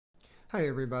Hi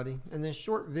everybody. In this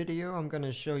short video I'm going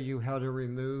to show you how to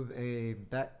remove a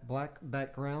black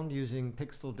background using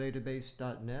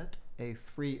PixelDatabase.net, a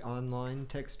free online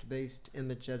text-based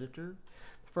image editor.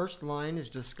 The first line is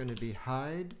just going to be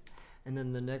hide, and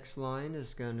then the next line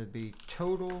is going to be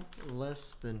total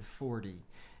less than 40.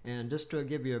 And just to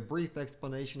give you a brief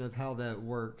explanation of how that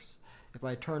works, if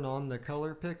I turn on the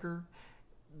color picker,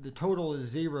 the total is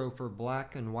 0 for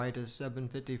black and white is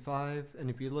 755, and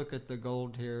if you look at the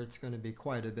gold here, it's going to be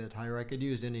quite a bit higher. I could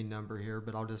use any number here,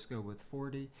 but I'll just go with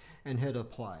 40 and hit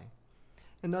apply.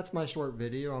 And that's my short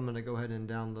video. I'm going to go ahead and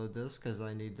download this because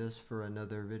I need this for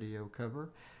another video cover.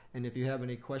 And if you have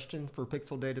any questions for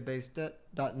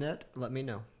PixelDatabase.net, let me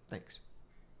know. Thanks.